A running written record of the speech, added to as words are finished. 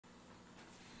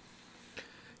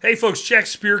Hey folks, Jack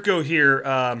Spirko here.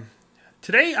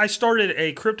 Today I started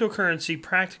a cryptocurrency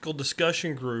practical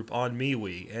discussion group on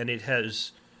MeWe, and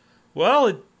it's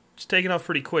taken off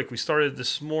pretty quick. We started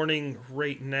this morning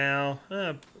right now.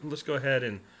 Let's go ahead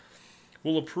and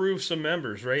we'll approve some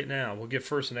members right now. We'll give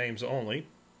first names only.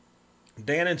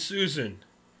 Dan and Susan,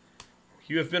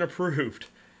 you have been approved.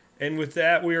 And with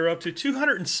that, we are up to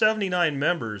 279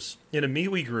 members in a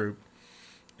MeWe group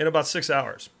in about 6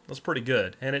 hours. That's pretty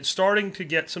good. And it's starting to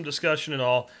get some discussion and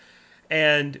all.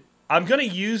 And I'm going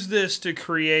to use this to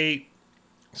create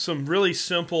some really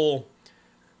simple,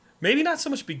 maybe not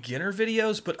so much beginner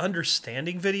videos, but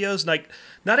understanding videos. Like,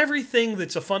 not everything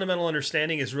that's a fundamental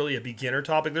understanding is really a beginner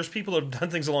topic. There's people that have done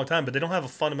things a long time, but they don't have a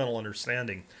fundamental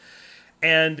understanding.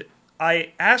 And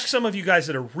I ask some of you guys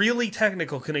that are really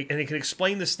technical and can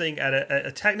explain this thing at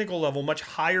a technical level much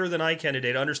higher than I can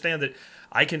today to understand that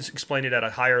I can explain it at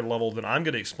a higher level than I'm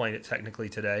going to explain it technically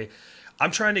today. I'm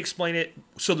trying to explain it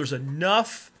so there's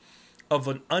enough of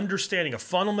an understanding, a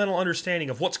fundamental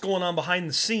understanding of what's going on behind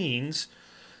the scenes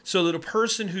so that a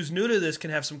person who's new to this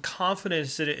can have some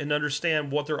confidence in it and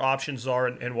understand what their options are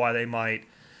and why they might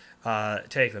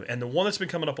take them. And the one that's been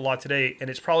coming up a lot today, and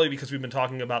it's probably because we've been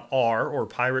talking about R or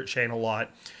Pirate Chain a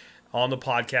lot on the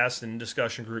podcast and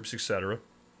discussion groups, etc.,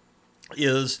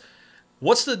 is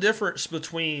what's the difference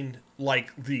between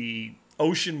like the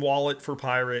Ocean Wallet for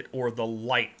Pirate or the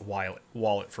Lite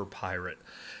Wallet for Pirate?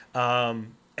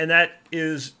 And that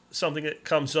is something that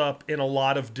comes up in a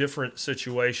lot of different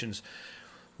situations.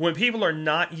 When people are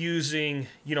not using,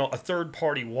 a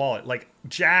third-party wallet, like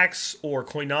Jax or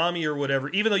Koinami or whatever,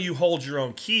 even though you hold your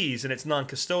own keys and it's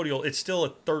non-custodial, it's still a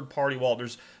third-party wallet.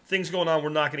 There's things going on we're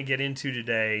not going to get into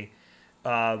today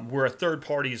where a third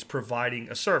party is providing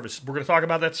a service. We're going to talk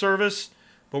about that service,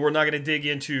 but we're not going to dig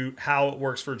into how it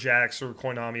works for Jax or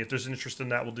Koinami. If there's an interest in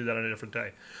that, we'll do that on a different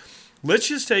day. Let's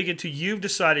just take it to you've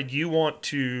decided you want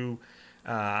to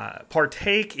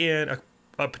partake in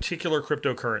a particular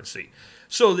cryptocurrency.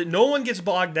 So that no one gets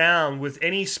bogged down with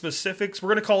any specifics, we're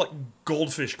going to call it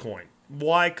Goldfish Coin.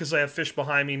 Why? Because I have fish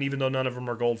behind me, and even though none of them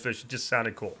are goldfish, it just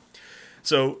sounded cool.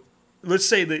 So let's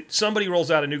say that somebody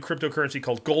rolls out a new cryptocurrency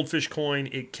called Goldfish Coin.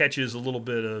 It catches a little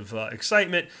bit of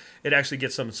excitement. It actually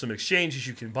gets some exchanges.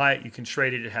 You can buy it. You can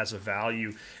trade it. It has a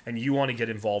value, and you want to get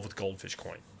involved with Goldfish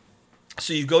Coin.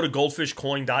 So you go to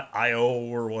goldfishcoin.io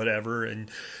or whatever, and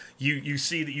you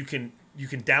see that you can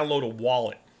download a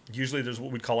wallet. Usually there's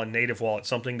what we'd call a native wallet,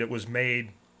 something that was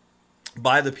made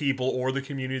by the people or the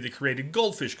community that created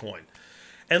Goldfish Coin.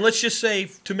 And let's just say,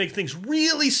 to make things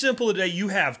really simple today, you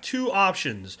have two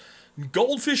options,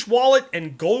 Goldfish Wallet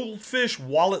and Goldfish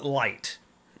Wallet Lite.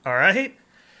 All right?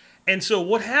 And so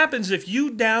what happens if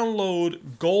you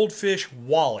download Goldfish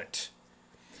Wallet,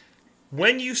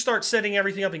 when you start setting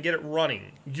everything up and get it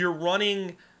running, you're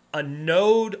running a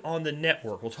node on the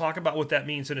network. We'll talk about what that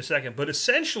means in a second. But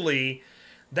essentially,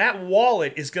 that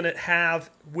wallet is going to have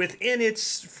within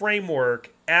its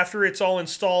framework, after it's all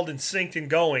installed and synced and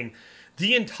going,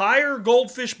 the entire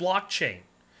Goldfish blockchain.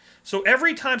 So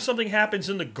every time something happens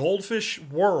in the Goldfish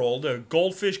world, a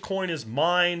Goldfish coin is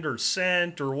mined or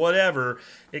sent or whatever,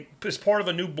 it is part of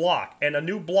a new block, and a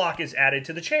new block is added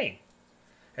to the chain.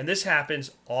 And this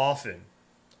happens often,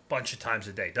 a bunch of times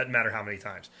a day. Doesn't matter how many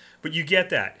times. But you get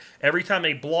that. Every time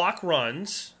a block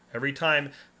runs, every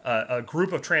time a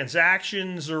group of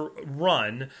transactions are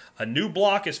run, a new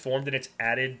block is formed and it's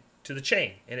added to the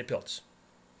chain and it builds.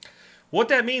 What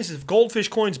that means is if Goldfish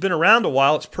Coin's been around a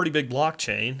while, it's a pretty big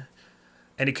blockchain,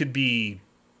 and it could be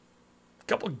a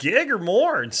couple gig or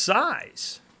more in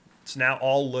size. It's now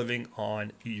all living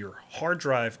on your hard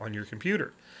drive on your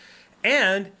computer.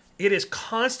 And it is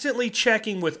constantly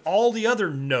checking with all the other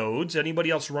nodes,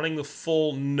 anybody else running the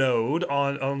full node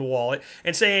on the wallet,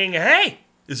 and saying, hey,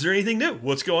 is there anything new?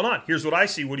 What's going on? Here's what I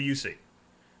see. What do you see?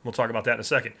 We'll talk about that in a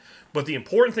second. But the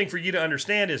important thing for you to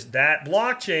understand is that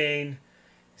blockchain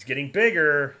is getting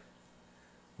bigger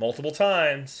multiple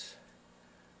times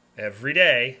every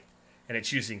day, and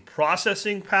it's using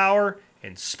processing power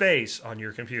and space on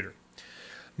your computer.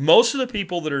 Most of the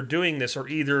people that are doing this are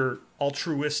either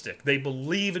altruistic. They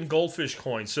believe in Goldfish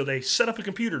Coin, so they set up a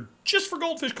computer just for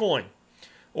Goldfish Coin.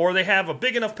 Or they have a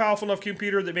big enough, powerful enough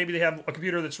computer that maybe they have a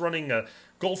computer that's running a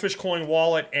Goldfish Coin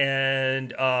wallet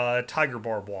and a Tiger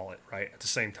Barb wallet, right, at the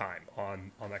same time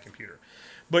on that computer.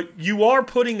 But you are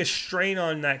putting a strain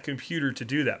on that computer to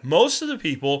do that. Most of the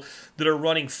people that are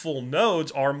running full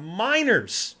nodes are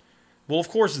miners. Well, of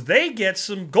course, they get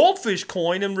some Goldfish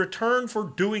Coin in return for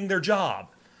doing their job.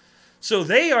 So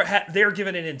they're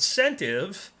given an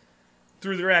incentive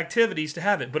through their activities to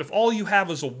have it. But if all you have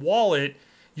is a wallet,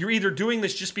 you're either doing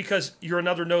this just because you're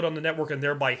another node on the network and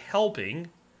thereby helping,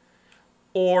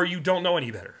 or you don't know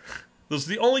any better. Those are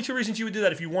the only two reasons you would do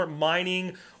that if you weren't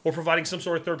mining or providing some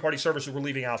sort of third-party service that we're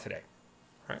leaving out today.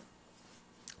 All right.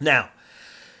 Now,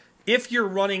 if you're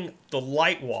running the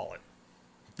Lite Wallet,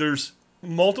 there's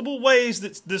multiple ways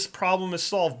that this problem is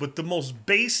solved, but the most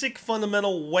basic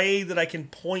fundamental way that I can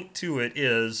point to it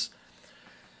is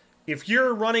if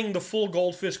you're running the full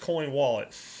Goldfish coin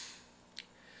wallet,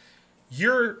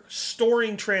 you're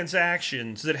storing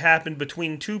transactions that happened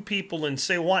between two people in,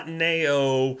 say,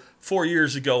 Watanabe 4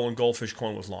 years ago when Goldfish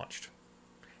coin was launched.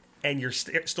 And you're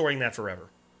storing that forever.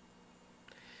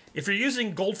 If you're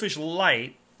using Goldfish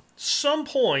Lite, some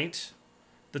point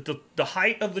that the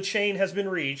height of the chain has been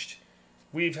reached,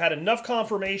 we've had enough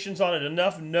confirmations on it,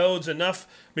 enough nodes, enough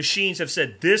machines have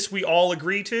said this we all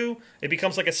agree to, it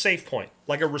becomes like a save point,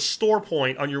 like a restore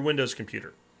point on your Windows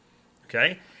computer.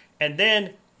 Okay? And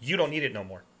then you don't need it no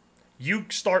more. You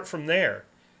start from there,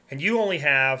 and you only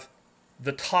have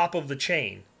the top of the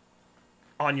chain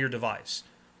on your device.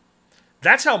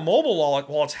 That's how mobile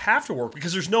wallets have to work,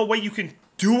 because there's no way you can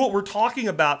do what we're talking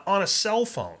about on a cell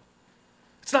phone.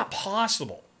 It's not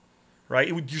possible, right?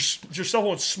 Your cell phone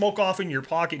would smoke off in your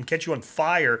pocket and catch you on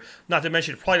fire, not to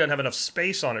mention it probably doesn't have enough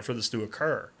space on it for this to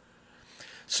occur.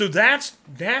 So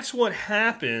that's what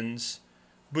happens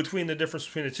between the difference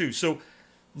between the two. So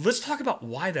let's talk about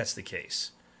why that's the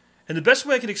case. And the best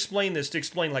way I can explain this, to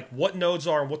explain like what nodes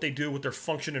are and what they do, what their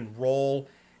function and role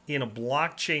in a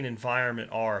blockchain environment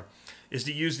are, is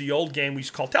to use the old game we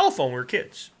used to call telephone when we were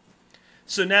kids.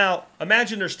 So now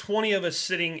imagine there's 20 of us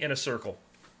sitting in a circle,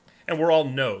 and we're all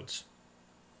nodes.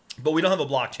 But we don't have a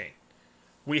blockchain.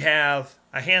 We have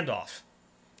a handoff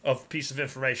of a piece of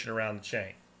information around the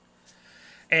chain.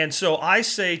 And so I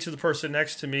say to the person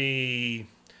next to me,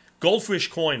 Goldfish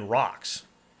coin rocks.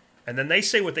 And then they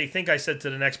say what they think I said to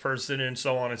the next person, and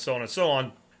so on and so on and so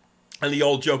on. And the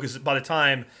old joke is that by the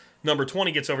time number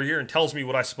 20 gets over here and tells me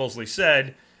what I supposedly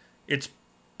said, it's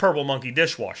Purple Monkey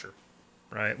Dishwasher.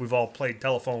 Right? We've all played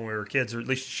telephone when we were kids, or at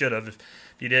least you should have. If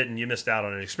you didn't, you missed out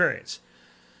on an experience.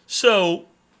 So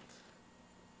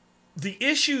the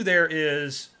issue there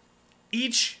is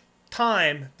each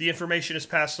time the information is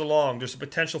passed along, there's a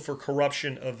potential for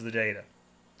corruption of the data.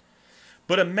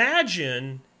 But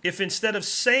imagine if instead of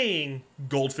saying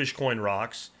Goldfish coin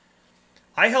rocks,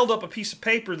 I held up a piece of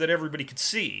paper that everybody could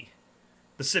see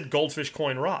that said Goldfish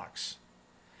coin rocks.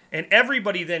 And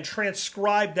everybody then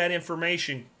transcribed that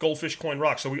information, Goldfish coin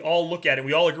rocks. So we all look at it,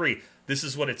 we all agree, this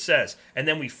is what it says. And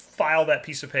then we file that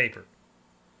piece of paper.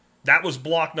 That was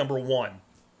block number 1.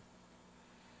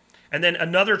 And then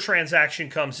another transaction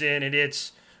comes in, and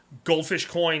it's Goldfish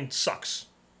coin sucks.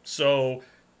 So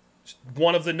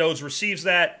one of the nodes receives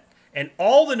that, and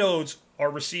all the nodes are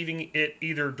receiving it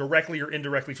either directly or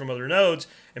indirectly from other nodes.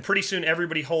 And pretty soon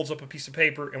everybody holds up a piece of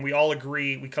paper, and we all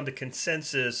agree, we come to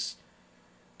consensus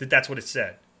that that's what it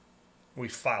said. We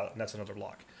file it, and that's another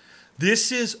lock.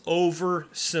 This is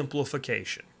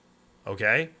oversimplification,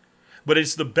 okay? But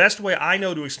it's the best way I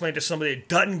know to explain to somebody that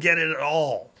doesn't get it at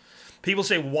all. People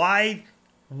say,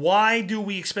 why do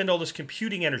we expend all this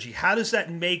computing energy? How does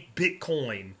that make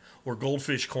Bitcoin or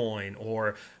Goldfish coin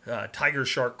or Tiger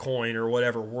Shark coin or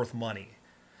whatever worth money?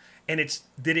 And it's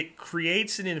that it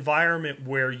creates an environment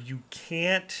where you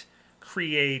can't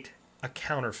create a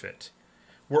counterfeit.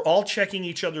 We're all checking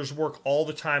each other's work all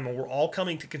the time, and we're all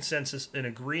coming to consensus and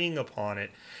agreeing upon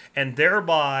it. And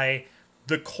thereby,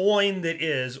 the coin that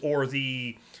is, or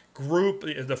the group,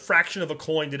 the fraction of a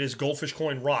coin that is Goldfish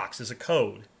coin rocks as a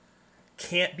code,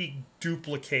 can't be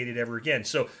duplicated ever again.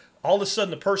 So all of a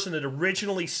sudden, the person that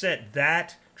originally sent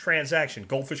that transaction,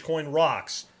 Goldfish coin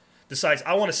rocks, decides,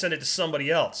 I want to send it to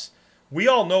somebody else. We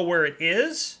all know where it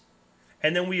is,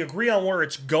 and then we agree on where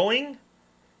it's going,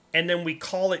 and then we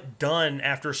call it done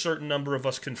after a certain number of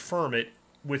us confirm it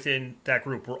within that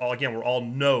group. We're all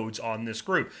nodes on this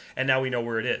group, and now we know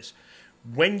where it is.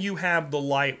 When you have the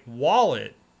Lite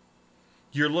Wallet,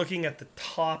 you're looking at the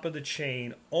top of the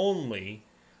chain only,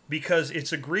 because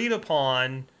it's agreed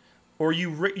upon, or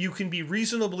you can be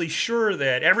reasonably sure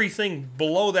that everything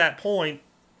below that point,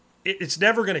 it's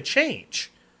never going to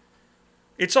change.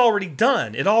 It's already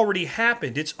done. It already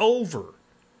happened. It's over.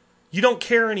 You don't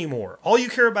care anymore. All you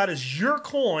care about is your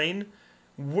coin,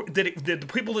 that the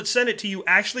people that sent it to you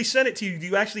actually sent it to you.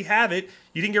 You actually have it.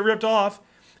 You didn't get ripped off.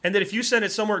 And that if you send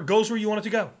it somewhere, it goes where you want it to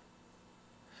go.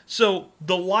 So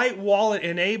the Lite Wallet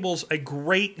enables a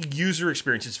great user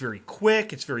experience. It's very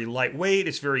quick, it's very lightweight,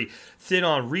 it's very thin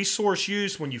on resource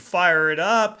use. When you fire it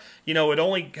up, you know, it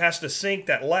only has to sync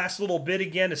that last little bit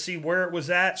again to see where it was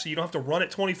at, so you don't have to run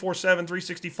it 24/7,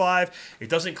 365. It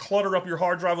doesn't clutter up your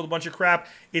hard drive with a bunch of crap.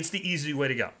 It's the easy way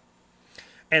to go.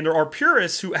 And there are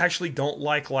purists who actually don't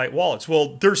like Lite wallets.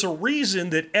 Well, there's a reason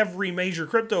that every major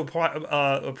crypto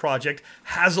project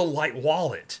has a Lite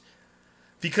wallet.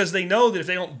 Because they know that if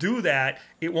they don't do that,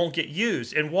 it won't get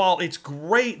used. And while it's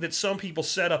great that some people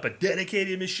set up a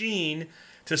dedicated machine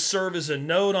to serve as a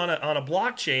node on a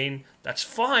blockchain, that's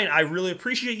fine. I really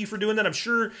appreciate you for doing that. I'm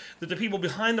sure that the people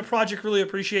behind the project really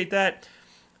appreciate that.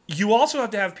 You also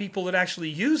have to have people that actually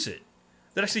use it,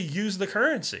 that actually use the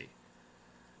currency.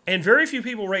 And very few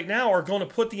people right now are going to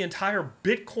put the entire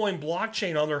Bitcoin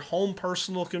blockchain on their home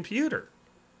personal computer.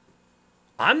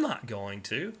 I'm not going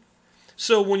to.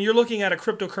 So when you're looking at a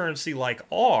cryptocurrency like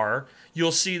R,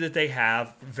 you'll see that they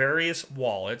have various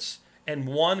wallets, and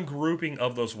one grouping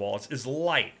of those wallets is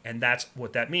Lite, and that's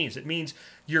what that means. It means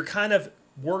you're kind of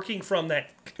working from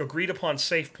that agreed upon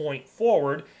safe point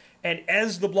forward, and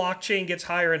as the blockchain gets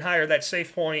higher and higher, that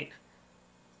safe point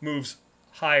moves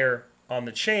higher on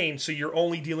the chain, so you're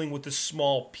only dealing with a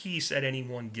small piece at any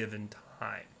one given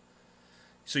time.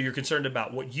 So you're concerned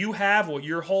about what you have, what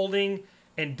you're holding,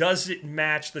 and does it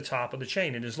match the top of the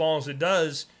chain? And as long as it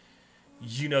does,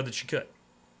 you know that you could.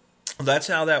 That's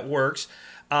how that works.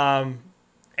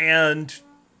 And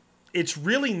it's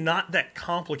really not that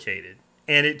complicated.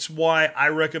 And it's why I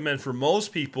recommend for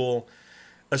most people,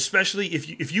 especially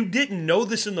if you didn't know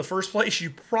this in the first place, you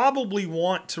probably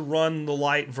want to run the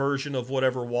Lite version of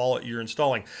whatever wallet you're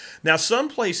installing. Now, some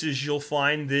places you'll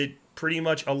find that pretty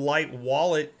much a Lite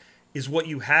wallet is what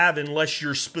you have unless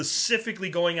you're specifically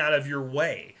going out of your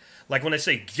way. Like when I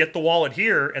say get the wallet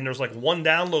here, and there's like one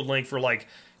download link for like,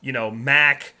 you know,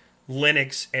 Mac,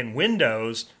 Linux, and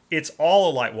Windows, it's all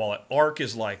a Lite wallet. Arc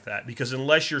is like that, because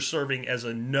unless you're serving as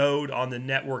a node on the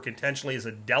network intentionally, as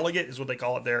a delegate is what they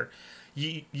call it there,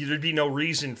 there'd be no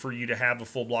reason for you to have the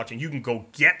full blockchain. You can go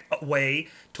get a way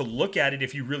to look at it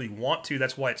if you really want to.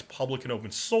 That's why it's public and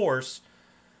open source,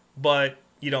 but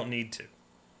you don't need to.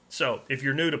 So if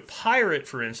you're new to Pirate,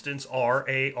 for instance,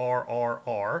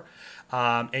 R-A-R-R-R,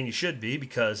 and you should be,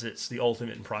 because it's the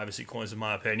ultimate in privacy coins in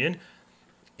my opinion,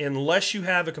 unless you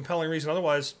have a compelling reason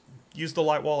otherwise, use the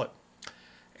Lite wallet.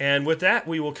 And with that,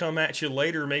 we will come at you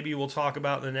later. Maybe we'll talk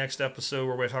about in the next episode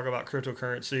where we talk about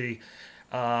cryptocurrency.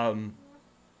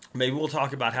 Maybe we'll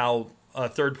talk about how a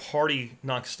third-party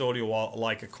non-custodial wallet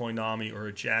like a Coinami or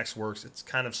a Jax works. It's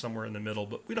kind of somewhere in the middle,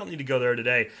 but we don't need to go there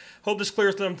today. Hope this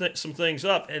clears some things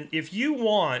up. And if you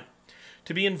want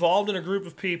to be involved in a group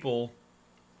of people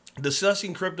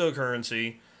discussing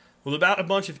cryptocurrency with about a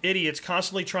bunch of idiots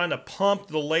constantly trying to pump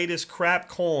the latest crap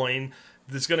coin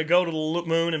that's going to go to the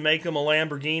moon and make them a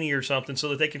Lamborghini or something so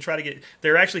that they can try to get...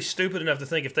 They're actually stupid enough to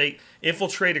think if they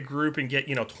infiltrate a group and get,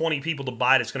 20 people to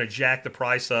buy it, it's going to jack the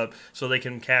price up so they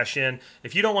can cash in.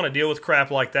 If you don't want to deal with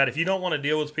crap like that, if you don't want to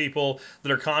deal with people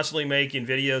that are constantly making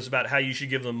videos about how you should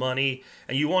give them money,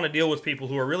 and you want to deal with people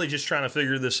who are really just trying to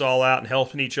figure this all out and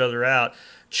helping each other out,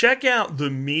 check out the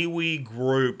MeWe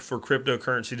group for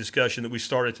cryptocurrency discussion that we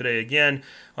started today. Again,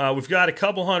 we've got a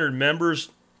couple hundred members,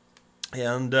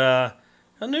 and...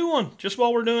 a new one, just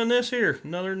while we're doing this here.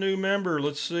 Another new member.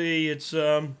 Let's see. It's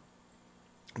Joe.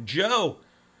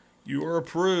 You are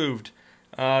approved.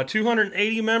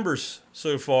 280 members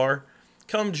so far.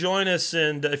 Come join us,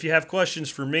 and if you have questions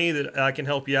for me that I can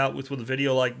help you out with a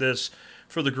video like this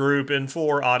for the group and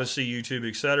for Odyssey, YouTube,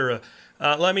 etc.,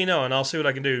 let me know, and I'll see what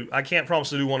I can do. I can't promise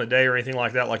to do one a day or anything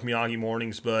like that, like Miyagi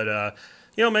Mornings, but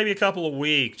maybe a couple a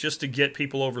week just to get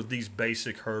people over these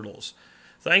basic hurdles.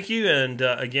 Thank you, and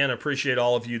again, appreciate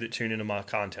all of you that tune into my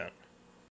content.